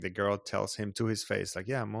the girl tells him to his face, like,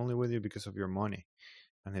 yeah, I'm only with you because of your money.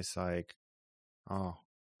 And he's like, oh.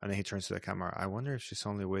 And then he turns to the camera. I wonder if she's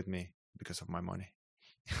only with me because of my money.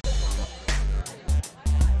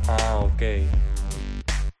 Ah, okay.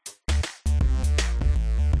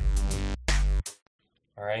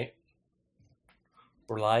 All right.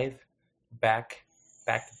 We're live. Back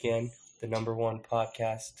again. The number one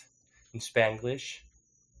podcast in Spanglish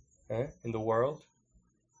in the world.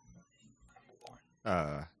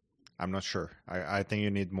 I'm not sure. I think you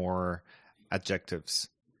need more adjectives.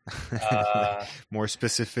 Uh, More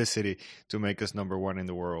specificity to make us number one in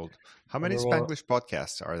the world. How many number one. Spanglish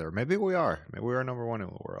podcasts are there? Maybe we are. Maybe we are number one in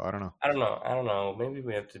the world. I don't know. I don't know. Maybe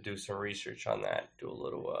we have to do some research on that. Do a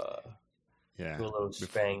little Yeah.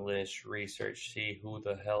 Spanglish research. See who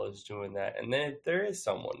the hell is doing that. And then if there is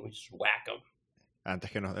someone, we just whack them. Antes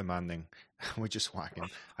que nos demanding, we just whack him.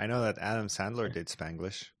 I know that Adam Sandler did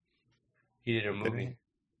Spanglish. He did a movie.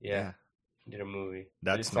 Yeah. He did a movie.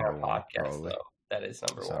 That's number one, podcast, probably. though. That is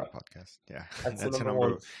number one. Not a podcast. Yeah. That's a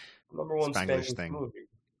number one Spanglish thing. movie.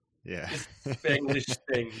 Yeah. Spanglish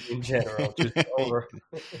thing in general, just over.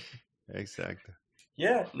 Exactly.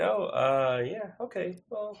 Yeah, no, yeah, okay.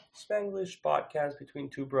 Well, Spanglish podcast between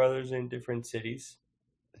two brothers in different cities,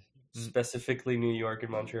 specifically New York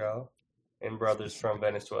and Montreal, and brothers from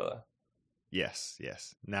Venezuela. Yes.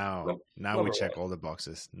 Now we check all the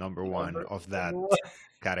boxes. Number one of that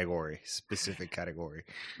category, specific category.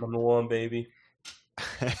 Number one, baby.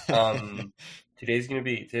 Today's gonna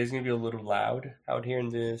be a little loud out here in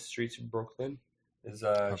the streets of Brooklyn. There's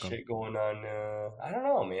shit going on. I don't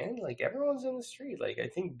know, man. Like everyone's in the street. Like I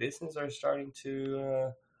think businesses are starting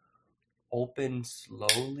to open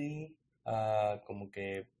slowly. Como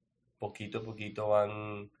que poquito a poquito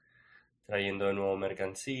van trayendo de nuevo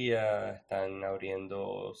mercancía. Están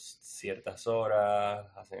abriendo ciertas horas.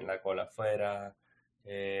 Hacen la cola afuera.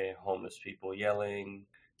 Homeless people yelling.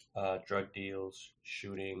 Drug deals,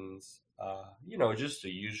 shootings, just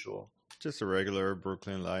the usual. Just a regular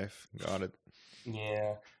Brooklyn life. Got it.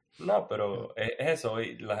 Yeah. No, pero es eso.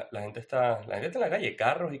 La gente está en la calle,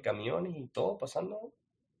 carros y camiones y todo pasando por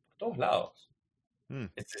todos lados.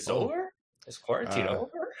 Is this over? Is quarantine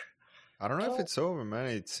over? I don't know if it's over, man.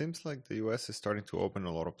 It seems like the U.S. is starting to open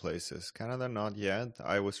a lot of places. Canada, not yet.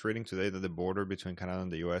 I was reading today that the border between Canada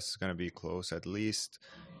and the U.S. is going to be closed at least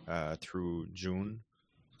through June.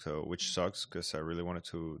 So, which sucks because I really wanted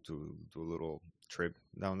to do a little trip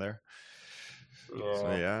down there. Yeah.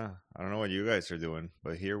 So yeah, I don't know what you guys are doing,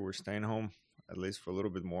 but here we're staying home at least for a little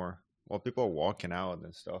bit more. Well, people are walking out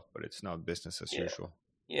and stuff, but it's not business as usual.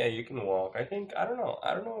 Yeah, you can walk. I don't know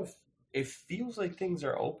if it feels like things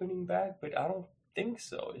are opening back, but I don't think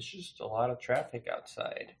so. It's just a lot of traffic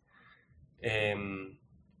outside.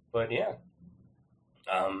 But yeah,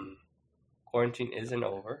 quarantine isn't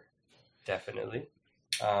over, definitely.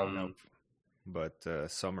 No, but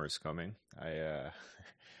summer is coming. I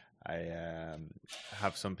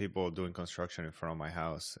have some people doing construction in front of my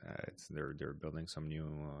house. They're building some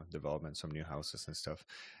new development, some new houses and stuff.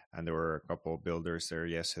 And there were a couple of builders there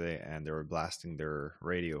yesterday, and they were blasting their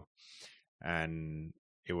radio, and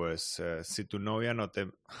it was "Si tu novia no te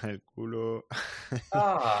el culo."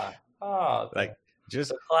 Like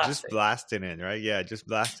just blasting it, right? Yeah, just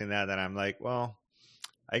blasting that, and I'm like, well.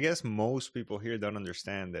 I guess most people here don't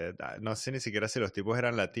understand it. No sé ni siquiera si los tipos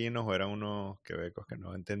eran latinos o eran unos quebecos que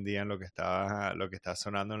no entendían lo que está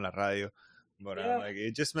sonando en la radio. But like,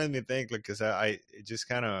 it just made me think, like, because it just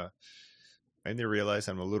kind of made me realize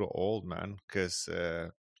I'm a little old, man. Because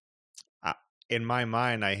in my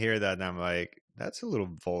mind, I hear that and I'm like, that's a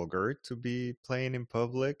little vulgar to be playing in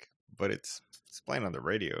public, but it's playing on the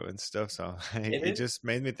radio and stuff. So it just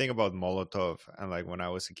made me think about Molotov. And like when I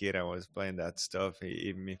was a kid, I was playing that stuff.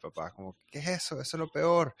 Y mis papás como, ¿qué es eso? Eso es lo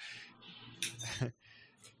peor.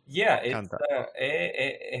 Yeah,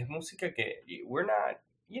 es música que we're not,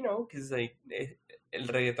 because like el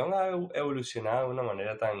reggaetón ha evolucionado de una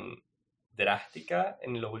manera tan drástica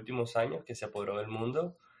en los últimos años que se apoderó del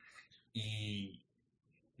mundo, y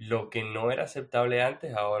lo que no era aceptable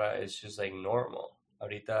antes ahora es just like normal.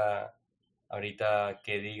 Ahorita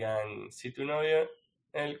que digan, si tu novia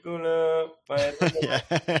el culo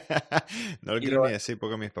no lo quiero ni decir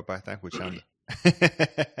porque mis papás están escuchando.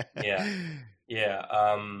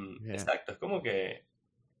 Exacto, es como que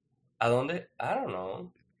 ¿a dónde? I don't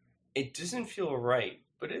know. It doesn't feel right,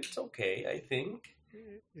 but it's okay, I think.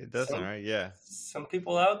 It doesn't, right? Yeah. Some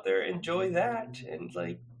people out there enjoy that, and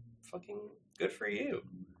like, fucking good for you.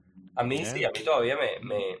 A mí sí, a mí todavía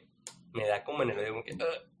me da como en el oído, como que,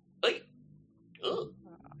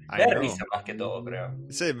 Me I da know. risa más que todo, creo.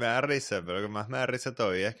 Sí, me da risa, pero lo que más me da risa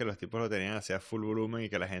todavía es que los tipos lo tenían así a full volumen y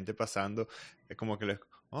que la gente pasando es como que les,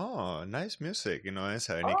 oh, nice music, y no deben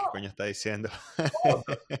saber ni qué Oh, coño está diciendo. oh,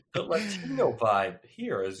 the Latino vibe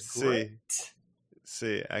here is Sí, great.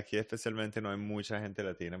 sí, aquí especialmente no hay mucha gente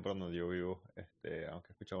latina por donde yo vivo, aunque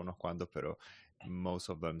he escuchado unos cuantos, pero most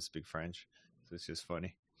of them speak French, so it's just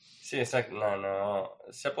funny. Sí, exacto. No, no.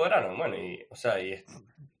 Se apoderaron. Bueno, y, o sea, y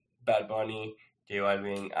Bad Bunny, J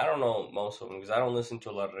Balvin. I don't know most of them because I don't listen to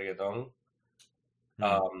a lot of reggaeton.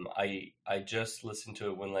 Hmm, I just listen to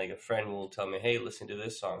it when like a friend will tell me, "Hey, listen to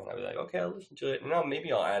this song," and I'll be like, "Okay, I'll listen to it." And now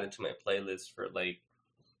maybe I'll add it to my playlist for like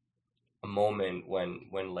a moment when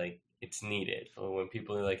like it's needed, or when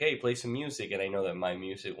people are like, "Hey, play some music," and I know that my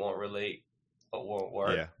music won't relate or won't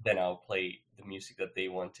work, yeah, then I'll play the music that they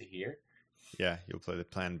want to hear. yeah, you'll play the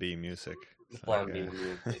Plan B music. The It's like, Plan B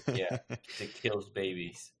music, yeah, because it kills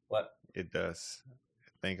babies. What? it does.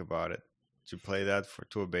 Think about it. To play that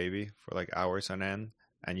to a baby for like hours on end,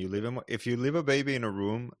 and you leave him. If you leave a baby in a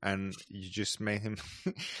room and you just make him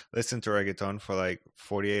listen to reggaeton for like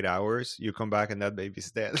 48 hours, you come back and that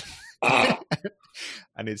baby's dead.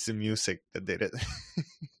 And it's the music that did it.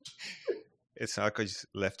 It's not because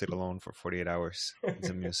you left it alone for 48 hours. It's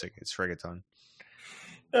the music. It's reggaeton.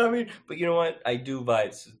 I mean, but you know what? I do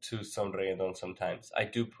vibe to some reggaeton sometimes. I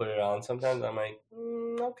do put it on sometimes. I'm like,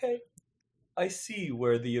 okay, I see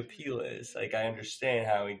where the appeal is. Like, I understand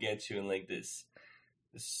how it gets you in like this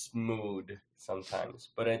mood sometimes,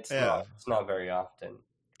 but it's not. Yeah, It's not very often.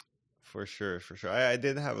 for sure, for sure. I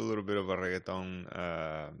did have a little bit of a reggaeton,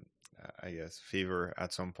 I guess, fever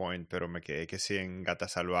at some point, pero me quedé que sí en Gata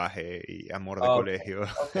Salvaje y Amor de Okay, Colegio.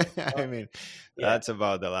 okay, I mean, yeah. that's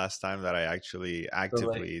about the last time that I actually So like,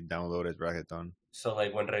 actively downloaded reggaeton. so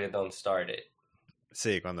like when reggaeton started,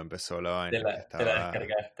 Sí, cuando empezó la vaina, que te la estaba...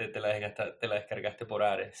 descargaste, te la descargaste por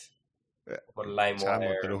Ares, eh, por Chamo, te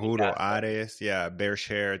LimeWire lo en mi juro, casa. Ares, ya,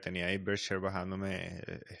 Bearshare, tenía ahí Bearshare bajándome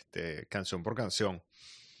canción por canción.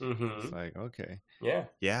 It's Mhm. like, okay, Yeah. No,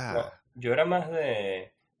 yeah. yo era más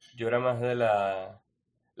de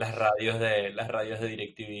las radios de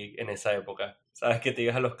DirecTV en esa época. Sabes que te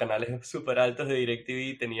ibas a los canales súper altos de DirecTV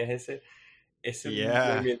y tenías ese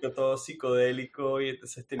Yeah. movimiento todo psicodélico y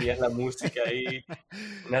entonces tenías la música ahí,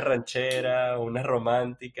 unas rancheras, unas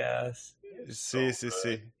románticas. So Sí, sí, good.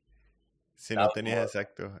 sí. Si That no was tenías more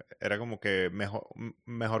exacto. Era como que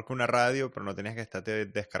mejor que una radio, pero no tenías que estarte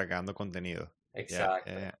descargando contenido. Ya,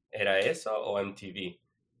 exacto. ¿Era eso o MTV?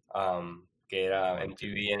 Que o era MTV.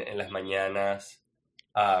 MTV en las mañanas,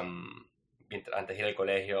 um, antes de ir al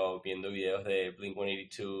colegio, viendo videos de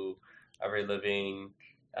Blink-182, Avril Lavigne,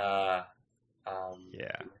 ah,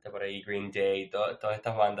 Yeah. ¿quién está por ahí? Green Day, todas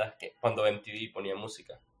estas bandas que cuando MTV ponía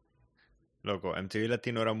música. Loco, MTV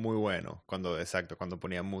Latino era muy bueno cuando, exacto, cuando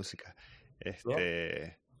ponía música.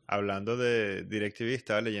 ¿Ya? Hablando de DirecTV,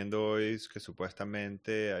 estaba leyendo hoy que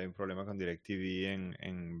supuestamente hay un problema con DirecTV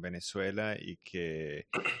en Venezuela y que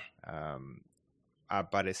a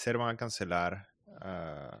parecer van a cancelar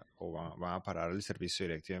o van a parar el servicio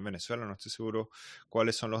directivo en Venezuela. No estoy seguro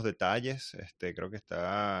cuáles son los detalles. Creo que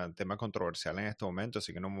está tema controversial en este momento,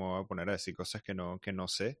 así que no me voy a poner a decir cosas que no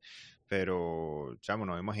sé. Pero, chamo,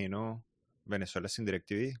 no me imagino Venezuela sin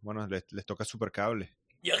DirecTV. Bueno, les toca supercable.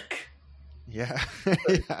 Yuck, Yeah,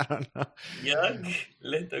 yeah, I don't know. yuck,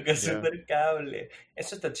 les toca Yeah, super cable.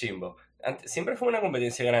 Eso está chimbo. Siempre fue una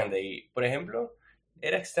competencia grande y, por ejemplo,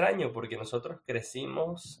 era extraño porque nosotros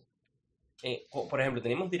crecimos. Por ejemplo,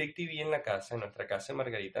 teníamos DirecTV en la casa, en nuestra casa en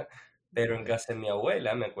Margarita, pero en yeah. casa de mi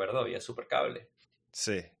abuela, me acuerdo, había supercable.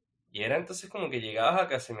 Sí. Y era entonces como que llegabas a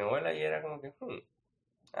casa de mi abuela y era como que,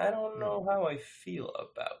 I don't Mm, know how I feel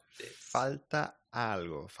about this. falta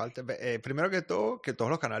algo. Primero que todo, que todos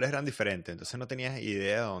los canales eran diferentes, entonces no tenías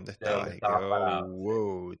idea de dónde De dónde estabas. Y que, estabas oh, parado.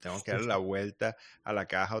 wow, tengo que darle la vuelta a la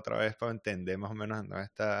caja otra vez para entender más o menos dónde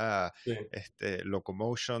está Sí.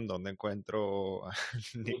 Locomotion, dónde encuentro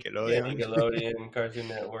Yeah, Nickelodeon. Nickelodeon, Cartoon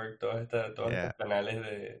Network, todos Yeah, estos canales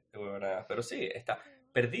de huevonadas. Pero sí, está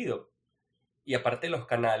perdido. Y aparte los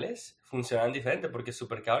canales funcionaban diferente porque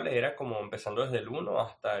Supercable era como empezando desde el 1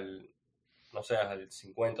 hasta el, no sé, hasta el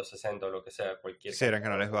 50 o 60 o lo que sea, cualquier sí, eran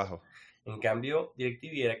cantidad. canales bajos. En cambio,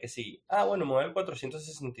 DirecTV era que sí. Bueno, modelo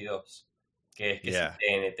 462, que es que sí, Yeah,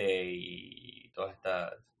 TNT y todos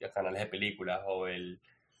estos canales de películas, o el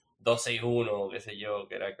 261, qué sé yo,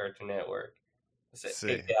 que era Cartoon Network. Entonces, sí.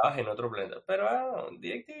 quedabas en otro planeta. Pero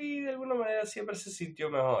DirecTV de alguna manera siempre se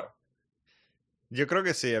sintió mejor. Yo creo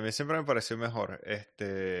que sí, a mí siempre me pareció mejor.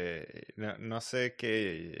 No sé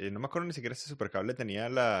qué, no me acuerdo ni siquiera si Supercable tenía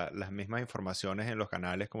las mismas informaciones en los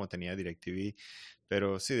canales como tenía DirecTV,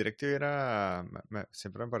 pero sí, DirecTV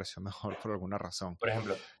siempre me pareció mejor por alguna razón. Por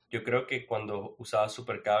ejemplo, yo creo que cuando usaba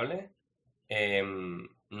Supercable,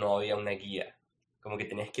 no había una guía. Como que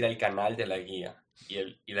tenías que ir al canal de la guía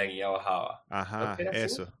y la guía bajaba. ¿No Ajá, era así?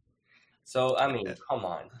 eso. So, I mean, Eh, come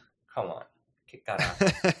on. ¿Qué carajo?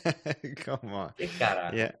 Come on. ¿Qué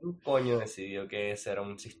carajo? Yeah. ¿Quién coño decidió que ese era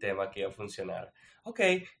un sistema que iba a funcionar? Ok,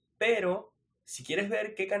 pero si quieres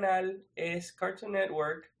ver qué canal es Cartoon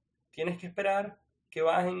Network, tienes que esperar que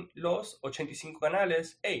bajen los 85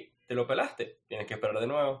 canales. ¡Ey! ¿Te lo pelaste? Tienes que esperar de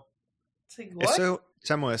nuevo. It's like, what? Eso,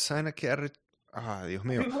 chamo, esa vaina que Dios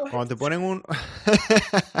mío. What? Cuando te ponen un.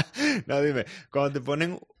 No, dime. Cuando te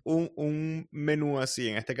ponen un menú así,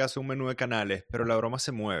 en este caso un menú de canales, pero la broma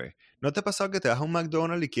se mueve. ¿No te ha pasado que te vas a un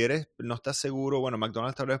McDonald's y quieres, no estás seguro? Bueno,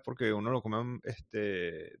 McDonald's tal vez porque uno lo come,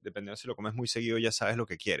 dependiendo si lo comes muy seguido, ya sabes lo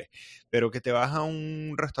que quieres. Pero que te vas a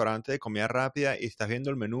un restaurante de comida rápida y estás viendo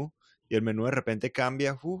el menú y el menú de repente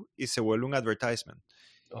cambia y se vuelve un advertisement.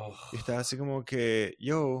 Y Oh, estás así como que,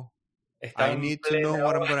 yo. estaba I en need to know plena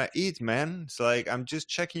what I'm hora. gonna eat, man. It's like I'm just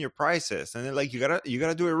checking your prices, and then like you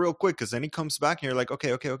gotta do it real quick, because then he comes back and you're like,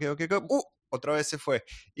 okay, go. Otra vez se fue.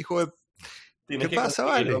 Hijo de, ¿qué pasa,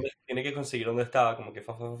 vale? Tienes que conseguir dónde estaba, como que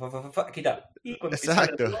quitar. Y cuando empieza a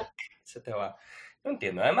ver Exacto, uno, se te va. No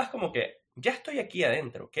entiendo. Además, como que ya estoy aquí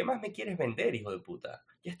adentro. ¿Qué más me quieres vender, hijo de puta?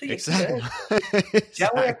 Ya estoy aquí exacto, adentro. Ya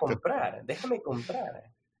voy a exacto. comprar. Déjame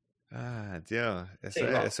comprar. Dios, Sí, eso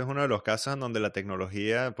no. es uno de los casos en donde la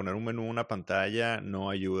tecnología, poner un menú en una pantalla, no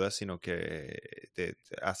ayuda, sino que te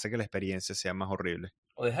hace que la experiencia sea más horrible.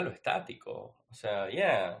 O déjalo estático. O sea,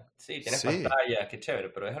 ya, sí, tienes Sí, pantalla, qué chévere,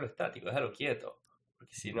 pero déjalo estático, déjalo quieto.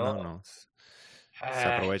 Porque si no, no, se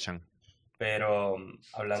ah, aprovechan, pero se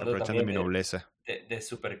hablando aprovechan de también mi nobleza. de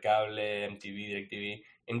Supercable, MTV, DirecTV,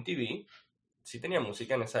 MTV sí tenía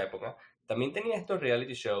música en esa época. También tenía estos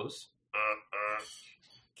reality shows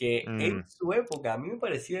que en Mm. su época a mí me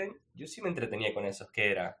parecían, yo sí me entretenía con esos, que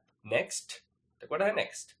era Next. ¿Te acuerdas de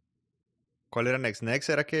Next? ¿Cuál era Next? Next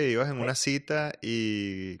era que ibas en una Next, cita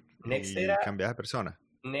Next y era, cambiabas de persona.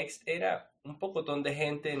 Next era un pocotón de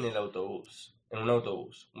gente en el autobús, en un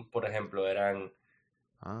autobús. Por ejemplo, eran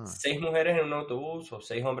Ah, 6 mujeres en un autobús o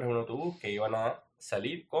 6 hombres en un autobús que iban a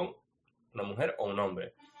salir con una mujer o un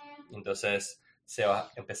hombre. Y entonces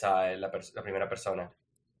empezaba la primera persona.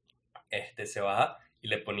 Se baja y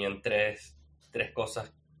le ponían tres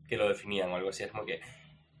cosas que lo definían o algo así. Es como que,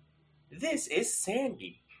 this is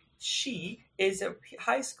Sandy. She is a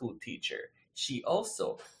high school teacher. She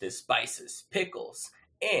also despises pickles.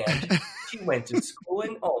 And she went to school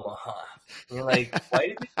in Omaha. And you're like, why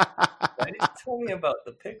did you tell me about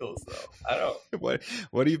the pickles though? I don't. what,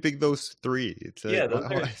 what do you pick those three? It's Yeah, like, those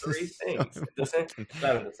are why is three this so things.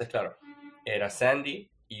 important? Entonces, claro, era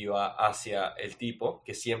Sandy, iba hacia el tipo,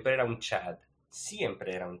 que siempre era un Chad.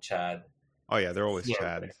 Siempre era un Chad. Oh yeah, they're always Siempre.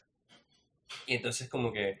 Chads. Y entonces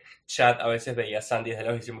como que Chad a veces veía a Sandy desde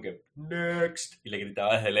lejos y decía como que, next, y le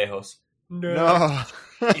gritaba desde lejos, next. No.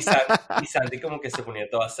 Y Sandy como que se ponía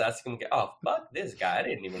toda sassy, como que, oh, fuck this guy, I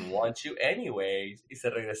didn't even want you anyways. Y se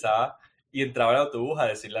regresaba y entraba al autobús a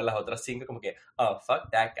decirle a las otras 5 como que, oh, fuck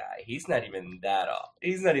that guy, he's not even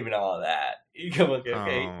he's not even all that. Y como que, ok.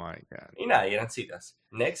 Oh my God. Y nada, y eran citas.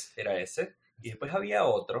 Next era ese. Y después había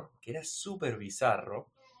otro que era súper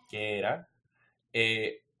bizarro, que era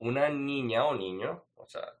una niña o niño, o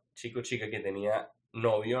sea, chico o chica que tenía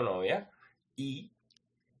novio o novia, y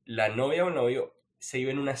la novia o novio se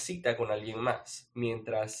iba en una cita con alguien más,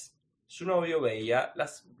 mientras su novio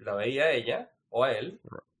la veía a ella o a él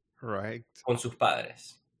Right. con sus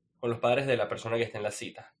padres, con los padres de la persona que está en la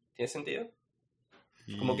cita. ¿Tiene sentido?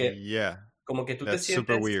 Como que, Yeah. como que tú te That's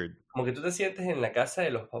super sientes, weird. como que tú te sientes en la casa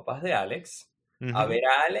de los papás de Alex a Ujú. ver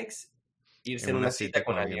a Alex irse En en una una cita cita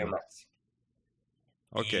con con alguien alguien más. más.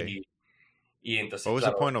 Okay. Y, y entonces, What was the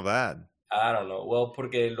claro, point of that? I don't know. Well,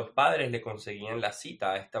 porque los padres le conseguían la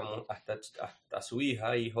cita a su hijo,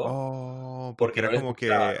 Oh, porque porque era como que,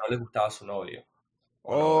 no les gustaba su novio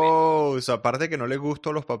o novia. oh, o sea, aparte de que no les gustó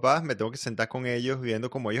a los papás, me tengo que sentar con ellos viendo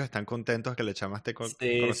cómo ellos están contentos que la chama esté Sí,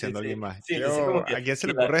 sí, conociendo a sí. alguien más. Sí, entonces Yo, como que ¿a quién se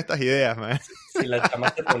le ocurren estas ideas, man? si la chama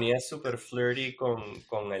se ponía súper flirty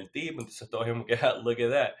con el tipo, entonces todos como que, "Ah, look at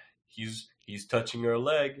that, he's touching your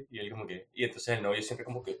leg", y él como que, y entonces el novio siempre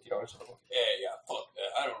como que tiraba eso, como que, yeah, fuck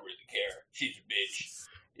that, I don't really care, she's a bitch.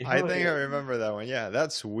 Y es I como que, think I remember that one. Yeah,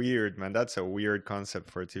 that's weird, man. That's a weird concept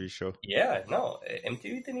for a TV show. yeah, no,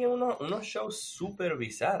 MTV tenía unos shows súper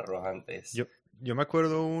bizarros antes. Yo, Yo me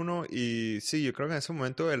acuerdo uno y sí, yo creo que en ese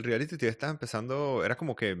momento el reality TV estaba empezando, era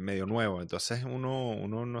como que medio nuevo, entonces uno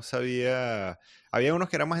no sabía, había unos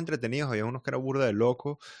que eran más entretenidos, había unos que eran burda de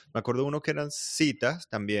loco, me acuerdo uno que eran citas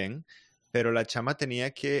también, pero la chama tenía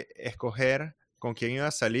que escoger con quién iba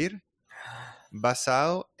a salir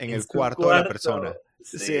basado en En el su cuarto de la cuarto. persona.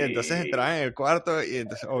 Sí, entonces Sí. entraba en el cuarto y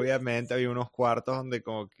entonces obviamente había unos cuartos donde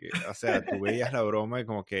como que, o sea, tú veías la broma y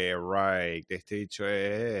como que, right, este dicho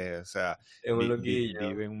es, o sea, Es un loquillo.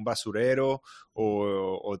 vive en un basurero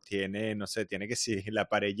o tiene, no sé, tiene que si la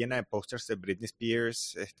pared llena de pósters de Britney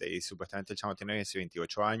Spears, y supuestamente el chamo tiene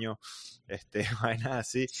 28 años, vainas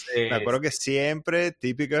así. Me Sí, acuerdo que sí. siempre,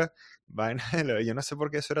 típica, vaina, yo no sé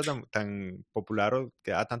por qué eso era tan popular o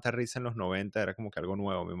que daba tanta risa en los 90, era como que algo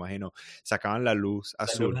nuevo, me imagino. Sacaban la luz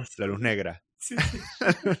La luz azul, la luz azul. negra. Sí, sí.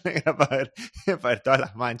 La luz negra para ver todas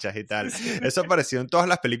las manchas y Sí, tal. sí. Eso apareció en todas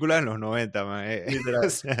las películas de los 90, man. O Literal,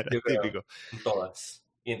 sea, era yo creo, típico. en todas.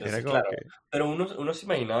 Y Era entonces, como claro, que, pero uno se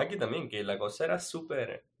imaginaba que también, que la cosa era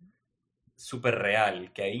súper, súper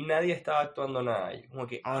real, que ahí nadie estaba actuando nada. Y como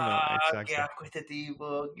que, oh no, qué exacto. asco este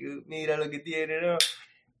tipo, mira lo que tiene, ¿no?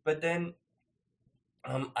 But then,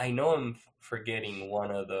 I know I'm forgetting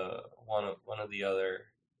one of the other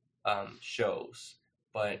shows,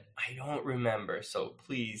 but I don't remember. So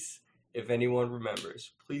please, if anyone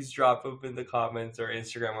remembers, please drop them in the comments or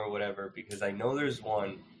Instagram or whatever, because I know there's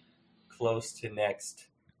one close to next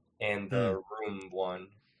and Hmm. the room one.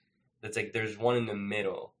 That's like there's one in the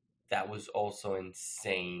middle that was also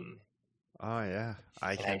insane, Oh yeah,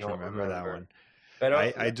 I and I can't don't remember that remember. one.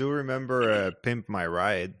 Pero I do remember Pimp My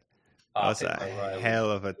Ride. That was Pit a My Ride was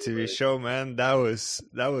hell of a TV really show, man. That was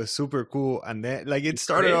super cool. And then like it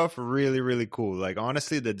started Chris. off really, really cool. Like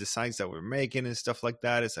honestly, the designs that we're making and stuff like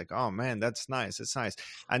that, it's like, oh man, that's nice. That's nice.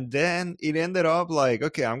 And then it ended up like,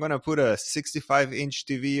 okay, I'm gonna put a 65-inch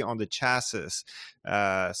TV on the chassis.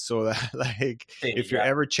 So that like Sí, if you're ya,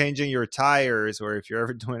 ever changing your tires or if you're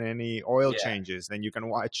ever doing any oil yeah. changes, then you can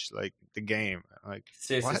watch like the game. Like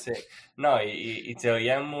Sí, sí, what? sí. No, y se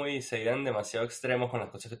veían demasiado extremos con las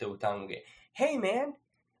cosas que te gustaban. Como que, hey man,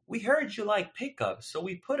 we heard you like pickups, so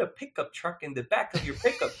we put a pickup truck in the back of your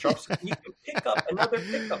pickup truck so you can pick up another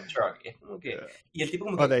pickup truck. Y es como que, y el tipo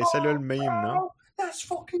como Oh, que, de ahí salió el oh meme, ¿no? bro, that's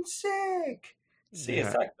fucking sick. Sí, Yeah.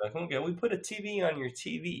 exacto. Es como que we put a TV on your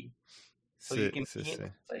TV so you Sí, can sí, be in sí.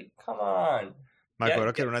 it. It's like, come on. Me Ya,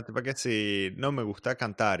 acuerdo que ya, era una tipa que si no me gusta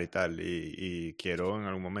cantar y tal, y quiero en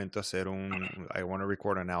algún momento hacer I want to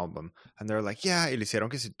record an album. And they're like, yeah, y le hicieron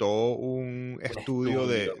que si todo un un estudio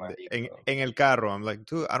estudio, en, marico. en el carro. I'm like,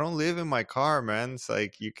 dude, I don't live in my car, man. It's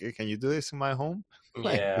like, can you do this in my home?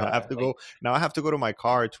 Like, do I have Yeah, to like, go? Now I have to go to my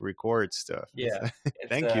car to record stuff. It's yeah. like,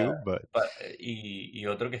 It's thank you, but y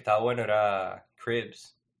otro que estaba bueno era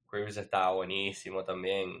Cribs. Cribs estaba buenísimo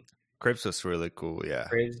también. Crips was really cool, yeah.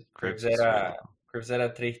 Cribs, Cribs Crips was really era cool. Cribs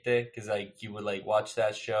era triste because like you would like watch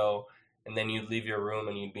that show and then you'd leave your room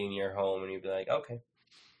and you'd be in your home and you'd be like, okay,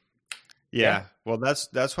 yeah, Yeah, well,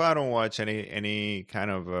 that's why I don't watch any kind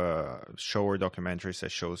of show or documentaries that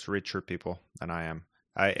shows richer people than I am.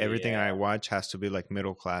 Everything I yeah. watch has to be like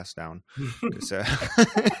middle class down, because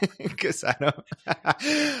because I don't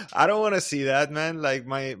I don't want to see that, man. Like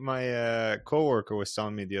my coworker was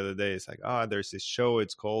telling me the other day, it's like, oh, there's this show.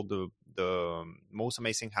 It's called the most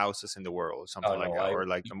amazing houses in the world, or Oh something like no, that, or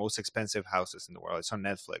like the most expensive houses in the world. It's on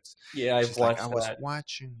Netflix. I've She's like, I watched was that.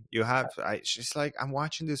 watching. She's like, I'm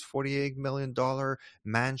watching this $48 million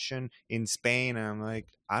mansion in Spain, and I'm like,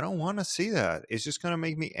 I don't want to see that. It's just gonna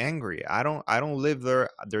make me angry. I don't live there.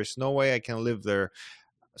 There's no way I can live there.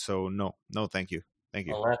 So no, no, thank you, thank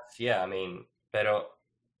you. Unless, yeah, I mean, pero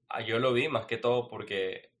yo lo vi más que todo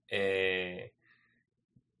porque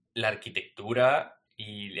la arquitectura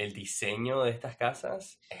y el diseño de estas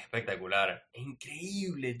casas es espectacular. Es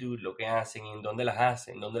increíble, dude, lo que hacen, en dónde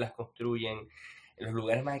las construyen, en los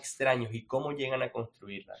lugares más extraños y cómo llegan a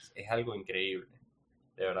construirlas. Es algo increíble,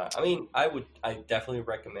 de verdad. I mean, I definitely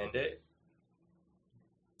recommend it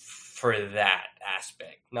for that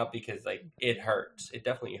aspect, not because like it hurts. It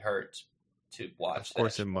definitely hurts to Of watch that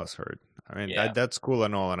course, it show. must hurt. I mean, Yeah. that's cool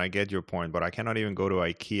and all, and I get your point, but I cannot even go to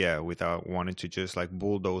IKEA without wanting to just like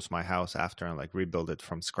bulldoze my house after and like rebuild it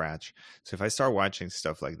from scratch. So if I start watching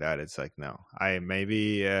stuff like that, it's like no. I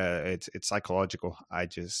maybe it's psychological.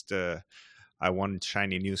 I want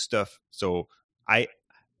shiny new stuff. So I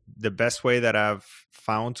the best way that I've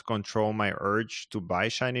found to control my urge to buy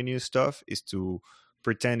shiny new stuff is to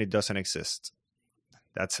pretend it doesn't exist.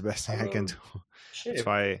 That's the best I thing I can do. mean, shit, That's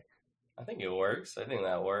why I think it works. I think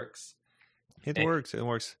that works. it Eh, works. It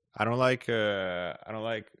works. I don't like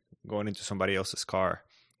going into somebody else's car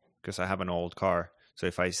because I have an old car. So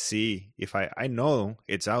if I know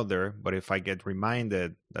it's out there, but if I get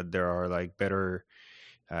reminded that there are like better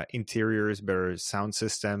interiors, better sound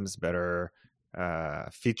systems, better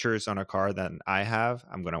features on a car than I have,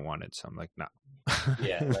 I'm gonna want it. So I'm like, no.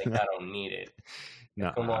 Yeah, like I don't need it. Es No,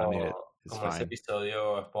 I don't need it. It's como ese fine.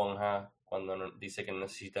 episodio Esponja cuando dice que no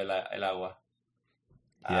necesita el agua.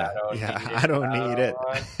 I Yeah, don't yeah, need it. I don't I need don't it.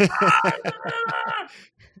 want.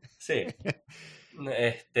 Sí.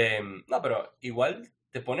 No, pero igual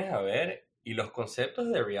te pones a ver y los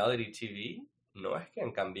conceptos de reality TV no es que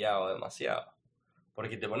han cambiado demasiado.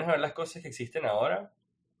 Porque te pones a ver las cosas que existen ahora.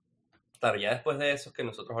 Claro, ya después de esos que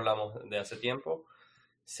nosotros hablamos de hace tiempo,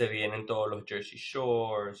 se vienen todos los Jersey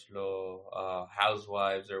Shores, los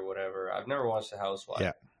Housewives or whatever. I've never watched a Housewife.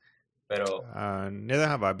 Yeah. Pero Neither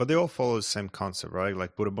have I, but they all follow the same concept, right?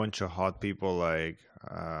 Like put a bunch of hot people, like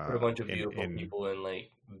put a bunch of beautiful people in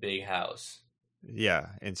like big house. Yeah,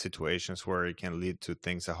 in situations where it can lead to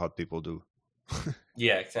things that hot people do.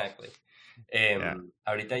 Yeah, exactly.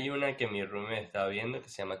 Ahorita hay una que mi roommate está viendo que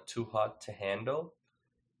se llama Too Hot to Handle,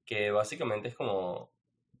 que básicamente es como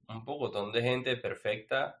un pocotón de gente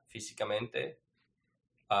perfecta físicamente,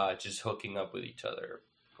 just hooking up with each other,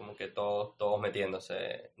 como que todos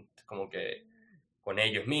metiéndose, como que con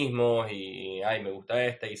ellos mismos y ay, me gusta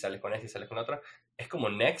esta y sales con esta y sales con otra. Es como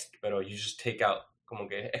Next, pero you just take out, como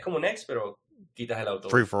que es como Next, pero quitas el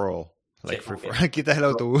autobús. Free for all. Like sí, free for all. Quitas el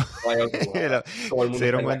autobús. No hay autobús. Todo el mundo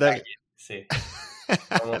está en la calle. Sí. Todo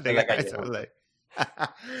el mundo está en la calle. Like,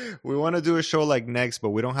 we want to do a show like Next, but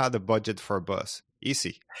we don't have the budget for a bus.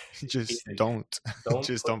 Easy. Just Easy. don't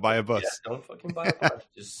buy a bus. Yeah, don't fucking buy a bus.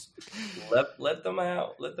 Just let them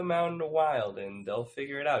out. Let them out in the wild, and they'll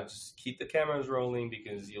figure it out. Just keep the cameras rolling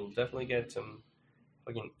because you'll definitely get some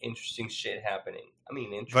fucking interesting shit happening. I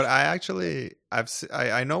mean, interesting. But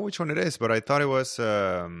I know which one it is, but I thought it was.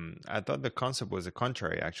 I thought the concept was the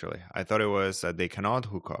contrary. Actually, I thought it was they cannot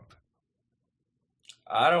hook up.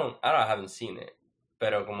 I haven't seen it,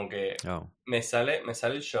 pero como que me sale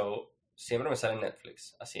el show. Siempre me sale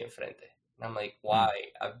Netflix así enfrente. And I'm like, why?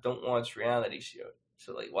 I don't watch reality show.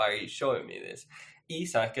 So like, why are you showing me this? Y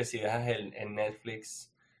sabes que si dejas el Netflix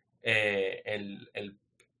el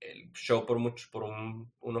show por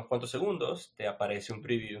unos cuantos segundos, te aparece un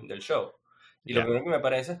preview del show. Y lo primero que me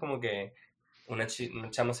aparece es como que una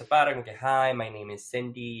chama se para, como que, hi, my name is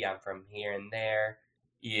Cindy, I'm from here and there.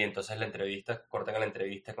 Y entonces cortan la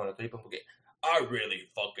entrevista con otro tipo, como que, I really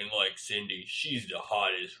fucking like Cindy. She's the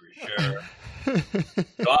hottest for sure.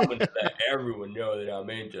 So I'm gonna let everyone know that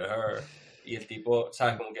I'm into her. Y el tipo,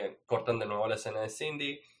 ¿sabes? Como que cortan de nuevo la escena de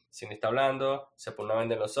Cindy. Cindy está hablando, se pone una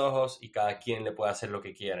venda en los ojos y cada quien le puede hacer lo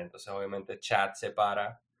que quiera. Entonces, obviamente, Chad se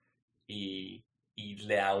para y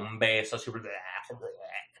le da un beso. Así,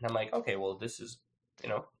 and I'm like, okay, well, this is, you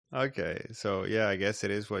know. Okay, so yeah, I guess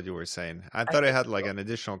it is what you were saying. I thought it had like an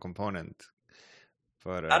additional component.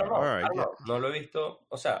 But, I don't know, all right, I don't know. No lo he visto.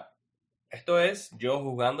 O sea, esto es yo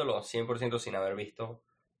jugándolo 100% sin haber visto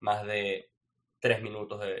más de 3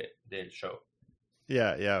 minutos del show.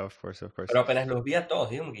 Yeah, of course. Pero apenas los vi a todos,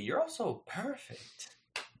 digo que you're also perfect.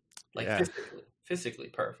 Like, physically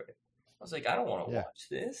perfect. I was like, I don't want to watch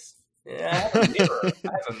this. Yeah, I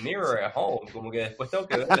have a mirror at home. Como que después tengo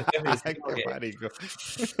que ver el espejo y decir como que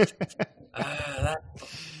that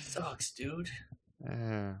sucks, dude.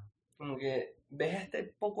 Como que ves a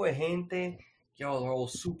este poco de gente, yo, they're all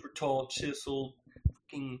super tall, chiseled,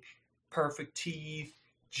 fucking perfect teeth,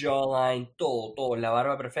 jawline, todo, la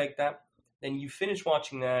barba perfecta. Then you finish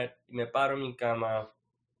watching that, y me paro en mi cama,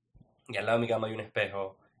 y al lado de mi cama hay un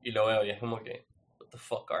espejo, y lo veo, y es como que, what the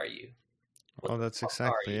fuck are you? Oh, that's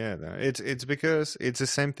exactly it. It's because it's the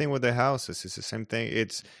same thing with the houses. It's the same thing.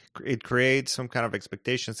 It creates some kind of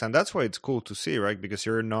expectations, and that's why it's cool to see, right? Because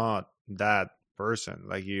you're not that person,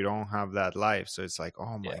 like you don't have that life, so it's like,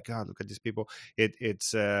 oh my god, look at these people.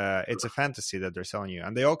 It's a fantasy that they're selling you,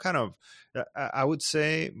 and they all kind of, I would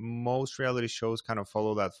say, most reality shows kind of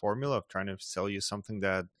follow that formula of trying to sell you something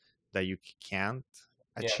that you can't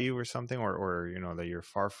achieve or something, or you know, that you're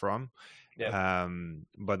far from.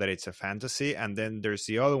 But that it's a fantasy. And then there's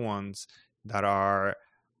the other ones that are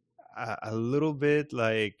a little bit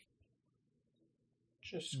like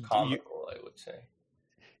just comical, I would say.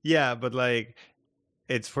 Yeah, but like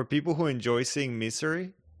it's for people who enjoy seeing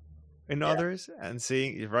misery in others and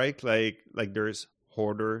seeing, right, like there's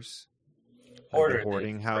hoarders, like the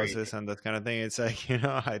hoarding houses crazy. And that kind of thing. It's like, you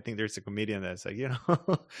know, I think there's a comedian that's like, you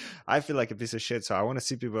know, I feel like a piece of shit, so I want to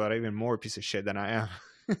see people that are even more piece of shit than I am.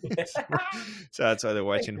 So that's why they're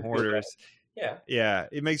watching hoarders. Yeah. Yeah,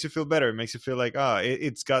 it makes you feel better. It makes you feel like, oh,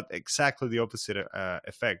 it's got exactly the opposite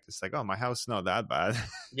effect. It's like, oh, my house is not that bad.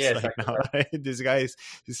 Yeah, It's like, exactly. no, this guy is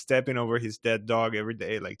stepping over his dead dog every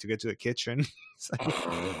day, like to get to the kitchen. It's like,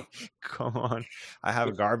 come on, I have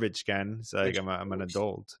a which, garbage can. It's like which, I'm an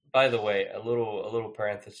adult. by the way, a little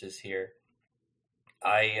parenthesis here.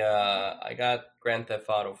 I got Grand Theft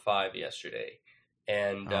Auto 5 yesterday,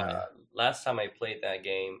 and Oh yeah, last time I played that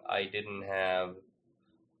game, I didn't have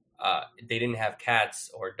they didn't have cats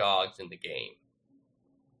or dogs in the game.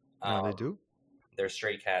 no, they Um, do. they're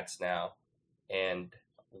stray cats now, and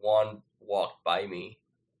one walked by me,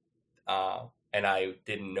 and I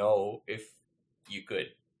didn't know if you could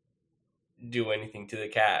do anything to the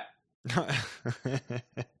cat.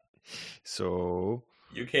 So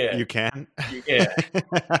You can. you can. You can.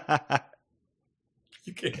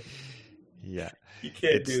 You can. Yeah, You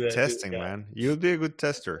can't it's do that to the testing, cat. man. You'll be a good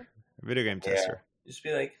tester, video game Yeah. tester. Just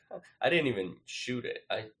be like, "Oh, I didn't even shoot it.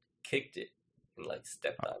 I kicked it and like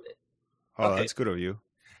stepped on it." Oh, Okay. that's good of you.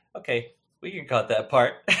 Okay. We can cut that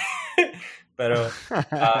part. Pero,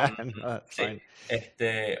 um, No, that's sí.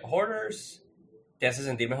 fine. Hoarders te hace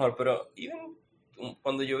sentir mejor, pero even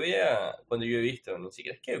cuando yo he visto, ni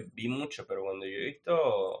siquiera es que vi mucho, pero cuando yo he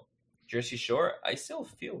visto Jersey Shore, I still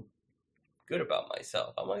feel good about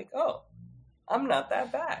myself. I'm like, oh, I'm not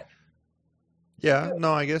that bad. Yeah,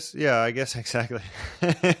 no, I guess. Yeah, I guess exactly.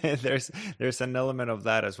 there's an element of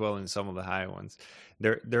that as well in some of the high ones.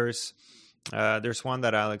 There's one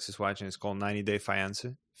that Alex is watching. It's called 90 Day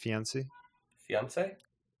Fiance? Yeah,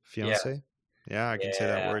 Fiance. Yeah, I can say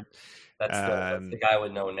that yeah. word. That's the guy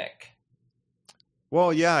with no neck.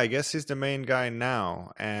 Well, yeah, I guess he's the main guy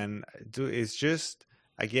now, and dude, it's just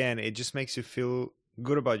again, it just makes you feel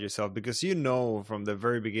good about yourself because you know from the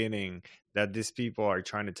very beginning that these people are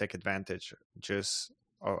trying to take advantage just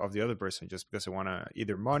of the other person just because they want to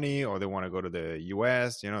either money or they want to go to the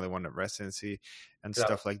U.S. You know, they want a residency and Claro.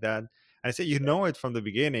 stuff like that. And I say you know it from the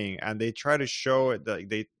beginning, and they try to show it like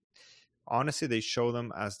they honestly they show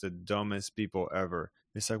them as the dumbest people ever.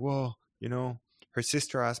 It's like, well, you know, her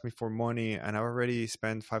sister asked me for money, and I already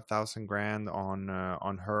spent 5,000 grand on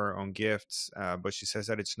her on gifts, but she says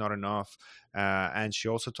that it's not enough, and she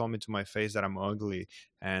also told me to my face that I'm ugly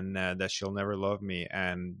and that she'll never love me,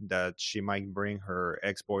 and that she might bring her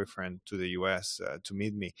ex boyfriend to the U.S. To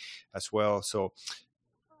meet me as well. So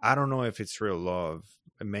I don't know if it's real love.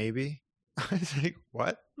 Maybe. It's like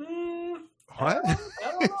what? What?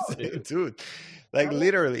 I don't know, dude. Dude, like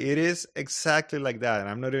literally, it is exactly like that. And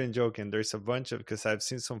I'm not even joking. There's a bunch of, because I've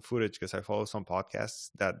seen some footage, because I follow some podcasts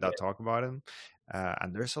that talk about him.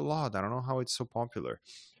 And there's a lot. I don't know how it's so popular.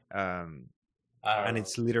 Um, I don't and know.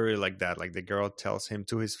 it's literally like that. Like the girl tells him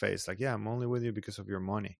to his face, like, yeah, I'm only with you because of your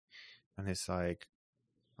money. And he's like,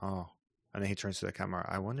 oh. And then he turns to the camera.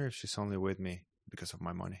 I wonder if she's only with me because of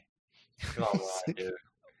my money. Come on, dude.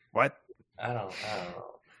 What? I don't know.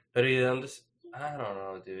 But I don't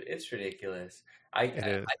know, dude. It's ridiculous.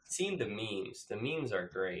 I've seen the memes. The memes are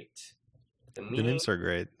great. The memes are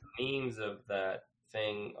great. Memes of that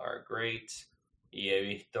thing are great. Y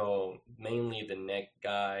he visto mainly the neck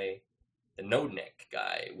guy, the no neck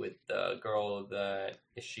guy with the girl that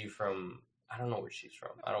is she from? I don't know where she's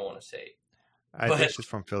from. I don't want to say. I think she's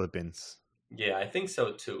from Philippines. Yeah, I think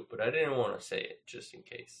so too, but I didn't want to say it just in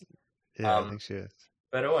case. Yeah, I think she is.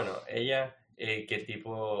 Pero bueno, ella, que el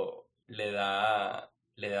tipo le da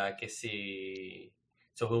que si.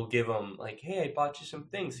 So he'll give him like, hey, I bought you some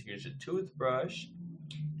things. Here's a toothbrush.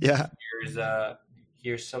 Yeah.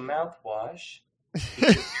 Here's some mouthwash.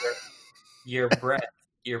 Your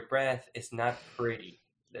breath is not pretty.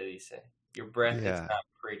 Le dice. Your breath is not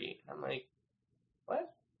pretty. I'm like,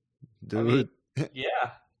 what? Dude. I mean,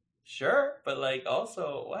 yeah, sure, but like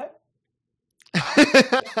also what?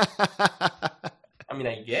 I mean,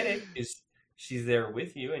 I get it. She's there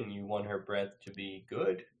with you, and you want her breath to be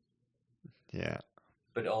good. Yeah.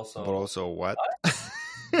 But also what?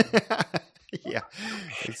 Yeah.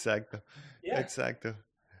 Exacto. Yeah. Exacto.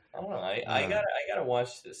 I don't know. I gotta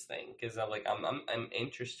watch this thing because I'm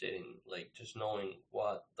interested in like just knowing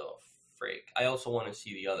what the frick. I also want to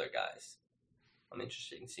see the other guys. I'm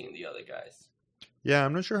interested in seeing the other guys. Yeah,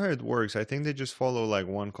 I'm not sure how it works. I think they just follow like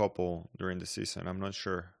one couple during the season. I'm not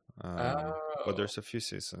sure. But there's a few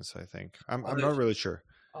seasons, I think. I'm not really sure.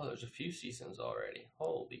 Oh, there's a few seasons already.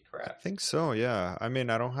 Holy crap! I think so. Yeah. I mean,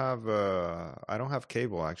 I don't have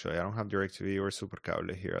cable actually. I don't have DirecTV or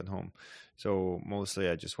Supercable here at home. So mostly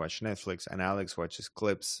I just watch Netflix, and Alex watches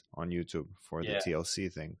clips on YouTube for the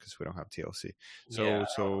TLC thing because we don't have TLC.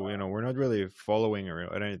 So you know, we're not really following or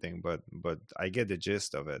anything, but I get the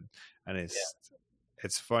gist of it, and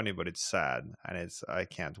it's funny, but it's sad, and I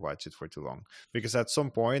can't watch it for too long, because at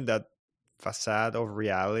some point that facade of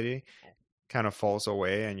reality kind of falls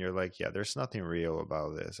away, and you're like, yeah, there's nothing real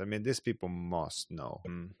about this. I mean, these people must know.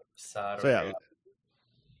 Sad So of yeah, reality.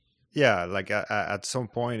 yeah, like at some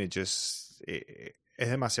point, es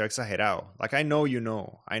demasiado exagerado. Like, I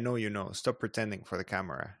know, stop pretending for the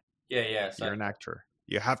camera. Yeah. You're So an actor.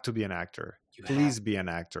 You have to be an actor. you have Please be an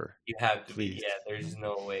actor. you have to be. Please. Yeah, there's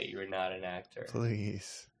no way you're not an actor.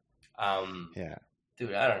 Please. Yeah.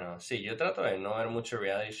 Dude, I don't know. Sí, yo trato de no ver mucho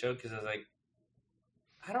reality show because it's like,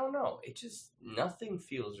 I don't know. It just, nothing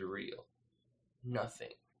feels real.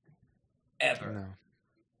 Nothing. Ever. No.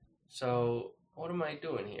 So, what am I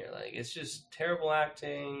doing here? Like, it's just terrible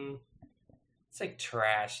acting. It's like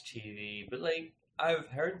trash TV. But, like, I've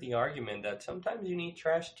heard the argument that sometimes you need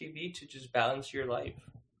trash TV to just balance your life.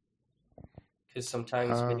 Because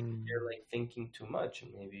sometimes maybe you're, like, thinking too much.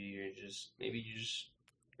 And maybe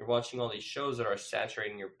you're watching all these shows that are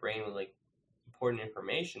saturating your brain with, like, important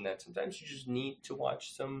information that sometimes you just need to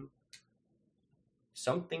watch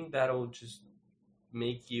something that'll just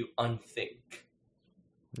make you unthink.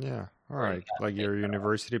 Yeah. All right. Like your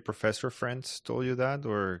university professor friends told you that,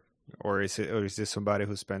 or is this somebody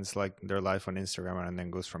who spends like their life on Instagram and then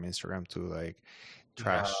goes from Instagram to like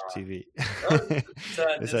trash TV?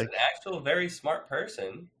 It's like an actual very smart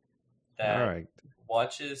person that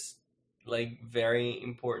watches like very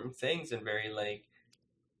important things and very like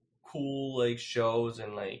cool like shows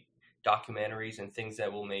and like documentaries and things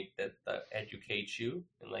that will make that educate you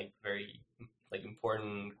and like very like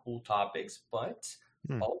important cool topics, but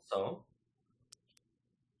also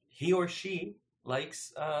he or she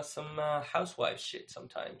likes some housewife shit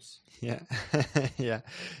sometimes. Yeah. Yeah.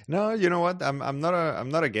 No, you know what? I'm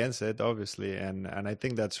not against it, obviously, and I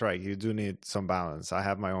think that's right. You do need some balance. I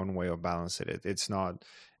have my own way of balancing it. It's not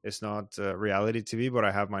reality TV, but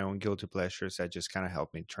I have my own guilty pleasures that just kind of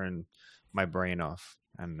help me turn my brain off.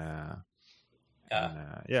 And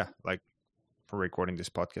yeah, like for recording this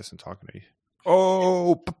podcast and talking to you.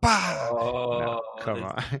 Oh, papa! Oh, no, come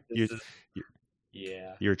on.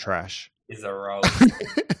 You're trash. Is a roast.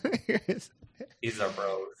 Is a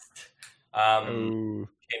roast.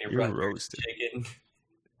 Kenny Rogers chicken.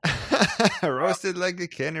 Roasted like a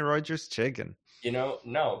Kenny Rogers chicken. You know,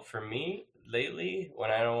 no, for me lately,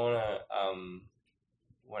 when I don't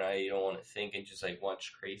want to think and just like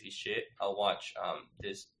watch crazy shit, I'll watch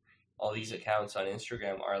all these accounts on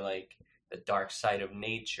Instagram are like the dark side of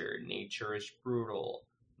nature. Nature is brutal.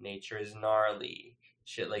 Nature is gnarly.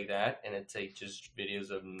 Shit like that, and it's like just videos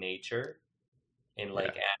of nature and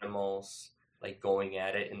like animals like going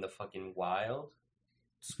at it in the fucking wild.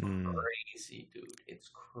 It's crazy, dude. It's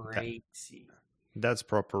crazy. That's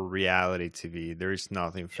proper reality TV. There is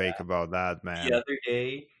nothing fake about that, man. The other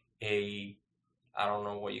day, I don't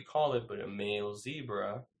know what you call it, but a male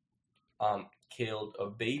zebra killed a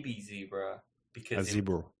baby zebra because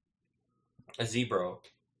a zebra.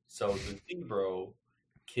 So the zebra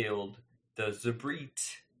killed the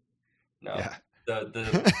zebrit. No,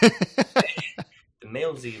 the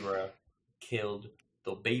male zebra killed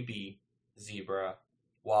the baby zebra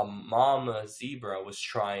while mama zebra was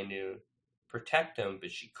trying to protect him, but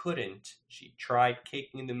she couldn't. She tried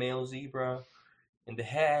kicking the male zebra in the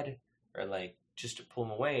head or like just to pull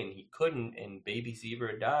him away, and he couldn't, and baby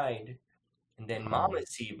zebra died. And then mama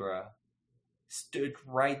zebra stood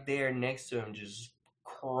right there next to him just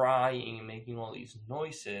crying and making all these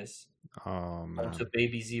noises. Oh man. Until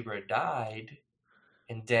baby zebra died,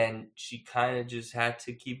 and then she kind of just had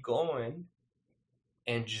to keep going,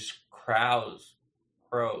 and just crows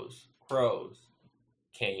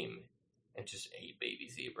came and just ate baby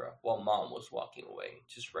zebra while mom was walking away,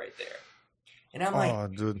 just right there. And I'm like, oh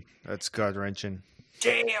dude, that's gut-wrenching.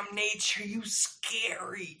 Damn, nature, you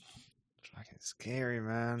scary. Fucking scary,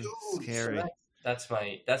 man. Dude, scary. So that's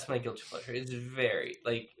my guilty pleasure. It's very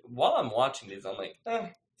like while I'm watching this, I'm like,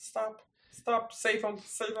 stop, save him.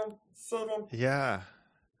 Yeah.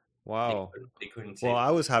 Wow. They couldn't save well, him.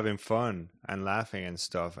 I was having fun and laughing and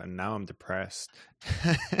stuff, and now I'm depressed.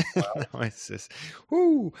 Now it's just,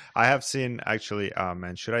 whoo. I have seen actually.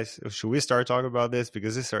 Man, should we start talking about this,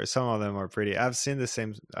 because some of them are pretty. I've seen the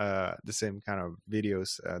same kind of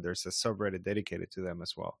videos. There's a subreddit dedicated to them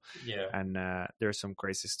as well. Yeah, and there's some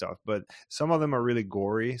crazy stuff, but some of them are really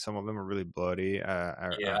gory. Some of them are really bloody.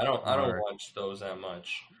 I don't watch those that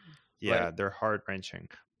much. Yeah, they're heart-wrenching.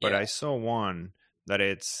 But I saw one that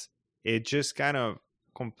it just kind of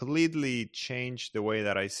completely changed the way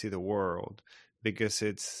that I see the world, because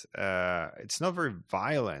it's not very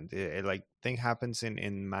violent. It like thing happens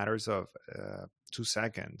in matters of 2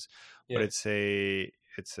 seconds. But it's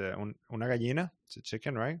it's una gallina. It's a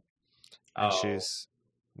chicken, right? And Oh, she's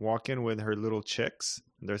walking with her little chicks.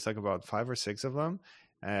 There's like about 5 or 6 of them,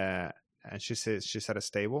 uh, and she says she's at a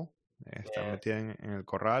stable. Está yeah, metida en el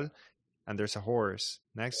corral, and there's a horse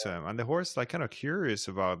next to yeah, him, and the horse like kind of curious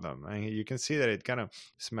about them, and you can see that it kind of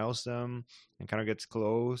smells them and kind of gets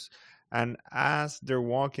close. And as they're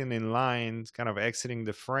walking in lines, kind of exiting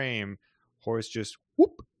the frame, horse just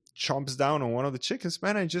whoop chomps down on one of the chickens,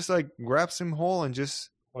 man, and just like grabs him whole and just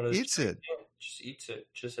one of those eats chicks, it. yeah, just eats it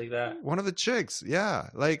just like that. One of the chicks, yeah.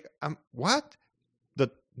 Like, what? The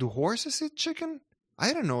do horses eat chicken? I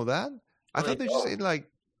didn't know that. I No, they thought they just don't. ate like,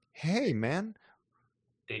 hey man,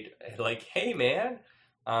 They like, hey man,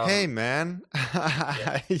 hey man.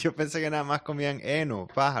 yeah, Yo pensé que nada más comían heno,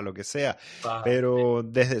 paja, lo que sea. paja, Pero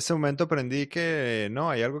desde ese momento aprendí que no,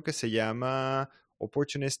 hay algo que se llama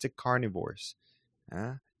opportunistic carnivores.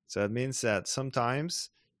 ¿Ah? So that means that sometimes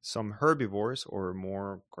some herbivores, or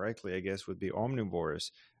more correctly, I guess, would be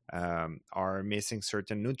omnivores, are missing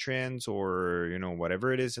certain nutrients, or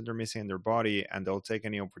whatever it is that they're missing in their body, and they'll take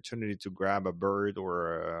any opportunity to grab a bird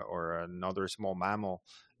or another small mammal,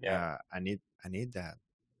 yeah, and eat that.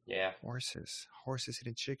 yeah, Horses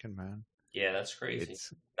eating chicken, man. yeah. That's crazy.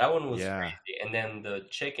 It's That one was yeah, crazy, and then the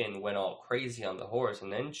chicken went all crazy on the horse,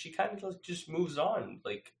 and then she kind of just moves on.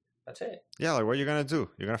 Like that's it. yeah. Like, what are you gonna do?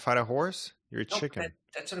 You're gonna fight a horse? You're a No, but chicken.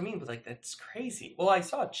 that's what I mean. But like, that's crazy. Well, I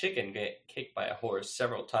saw a chicken get kicked by a horse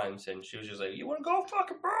several times, and she was just like, "You want to go,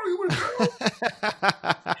 fucking bro? You want to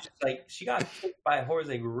go?" It's just like she got kicked by a horse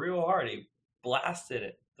like real hard. He blasted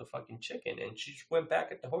it, the fucking chicken, and she just went back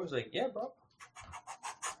at the horse like, "Yeah, bro."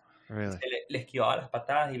 Really Le esquivaba las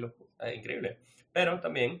patadas y increíble. Pero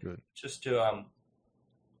también, good. just to I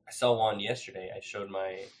saw one yesterday. I showed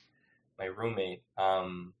my roommate.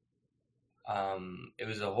 It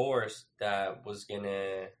was a horse that was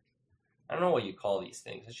gonna. I don't know what you call these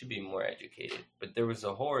things. I should be more educated. But there was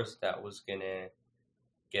a horse that was gonna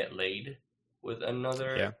get laid with Yeah.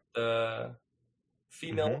 another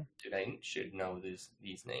female. Mm-hmm. Dude, I should know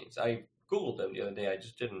these names. I googled them the other day. I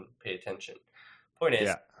just didn't pay attention. Point is,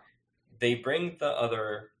 Yeah. they bring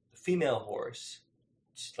the female horse.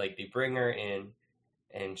 Just like they bring her in,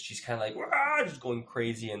 and she's kind of like Wah! Just going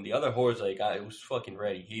crazy, and the other horse like it was fucking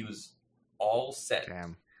ready. He was all set.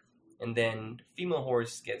 Damn. And then the female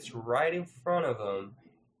horse gets right in front of him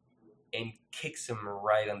and kicks him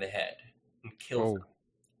right on the head and kills him Oh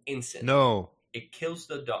instantly. no. It kills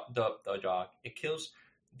the dog. It kills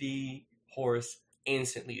the horse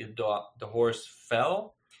instantly. The horse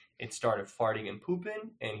fell. It started farting and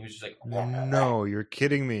pooping, and he was just like, No, you're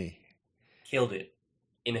kidding me. killed it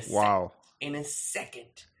in a second. Wow. In a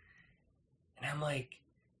second. And I'm like,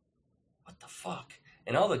 what the fuck?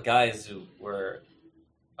 And all the guys who were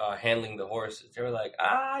handling the horses, they were like,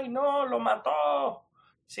 ay, no, lo mató.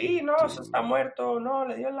 Sí, no, se está muerto. No,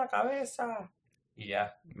 le dio en la cabeza. Yeah.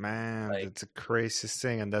 Man, Like, that's a crazy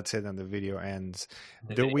thing, and that's it, and the video ends.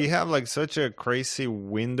 the Do video. we have like such a crazy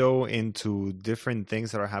window into different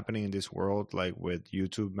things that are happening in this world, like with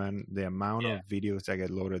YouTube, man? The amount Yeah. of videos that get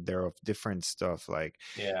loaded there of different stuff, like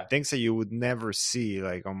Yeah. things that you would never see,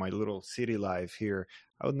 like on my little city life here.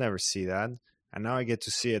 I would never see that, and now I get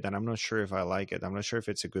to see it, and I'm not sure if I like it. I'm not sure if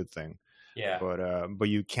it's a good thing. Yeah. But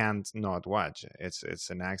you can't not watch. It's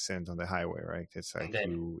an accident on the highway, right? It's like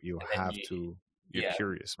then- you and then have to. You're yeah.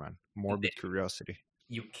 curious, man. Morbid curiosity.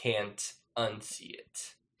 You can't unsee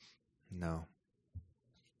it. No,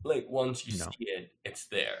 Like, once you No. see it, it's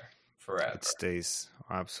there forever. it stays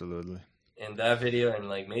absolutely. And that video, and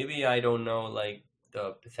like, maybe I don't know, like,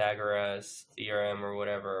 the Pythagoras theorem or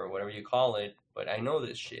whatever you call it, but I know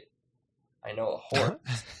this shit. I know a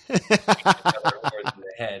horse another horse in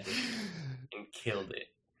the head and killed it.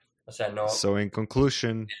 O sea, no. So in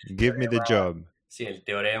conclusion, give me the job. Sí, el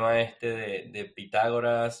teorema de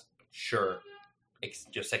Pitágoras, sure,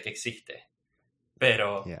 yo sé que existe,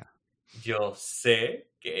 pero Yeah. yo sé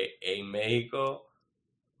que en México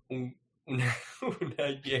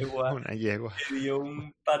una yegua Una yegua. le dio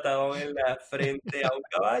un patadón en la frente a un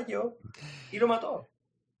caballo y lo mató.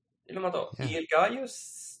 Yeah. Y el caballo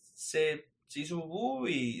se hizo bubú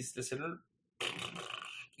y se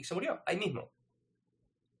murió ahí mismo.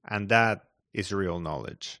 And that is real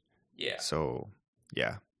knowledge. Yeah. So,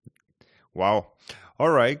 yeah. Wow. All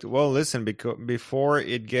right. Well, listen, before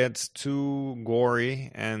it gets too gory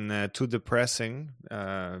and too depressing,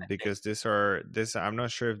 because I'm not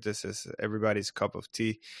sure if this is everybody's cup of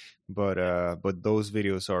tea, but those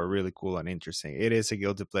videos are really cool and interesting. It is a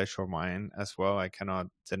guilty pleasure of mine as well. I cannot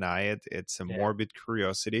deny it. It's a morbid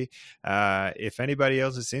curiosity. If anybody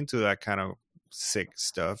else is into that kind of sick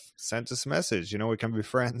stuff, send us a message. We can be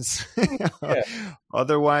friends. Yeah.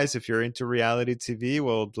 Otherwise, if you're into reality TV,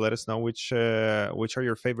 well, let us know which are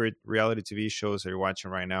your favorite reality TV shows that you're watching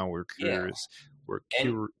right now. We're curious.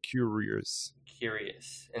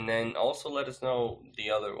 Curious. And then also let us know the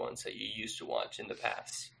other ones that you used to watch in the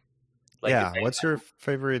past. What's your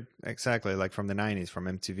favorite exactly, like from the 90s, from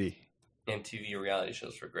MTV? MTV reality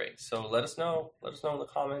shows were great. So let us know. Let us know in the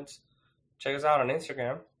comments. Check us out on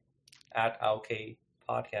Instagram at OwlCave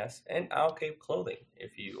Podcast and OwlCave Clothing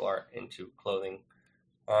if you are into clothing.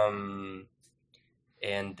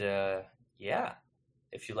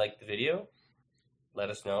 If you liked the video, let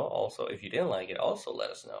us know. Also, if you didn't like it, also let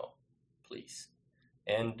us know, please.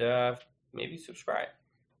 And maybe subscribe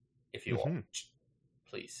if you want,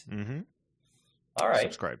 please. All right.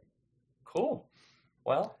 Subscribe. Cool.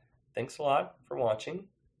 Well, thanks a lot for watching.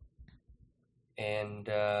 And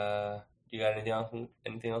you got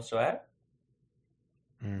anything else to add?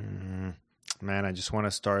 Man, I just want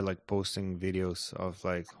to start like posting videos of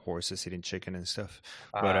like horses eating chicken and stuff.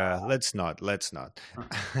 But let's not.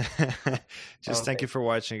 Just thank you for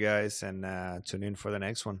watching, guys, and tune in for the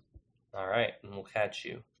next one. All right, and we'll catch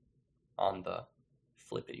you on the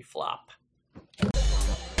flippity flop.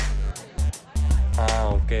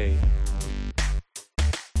 Okay.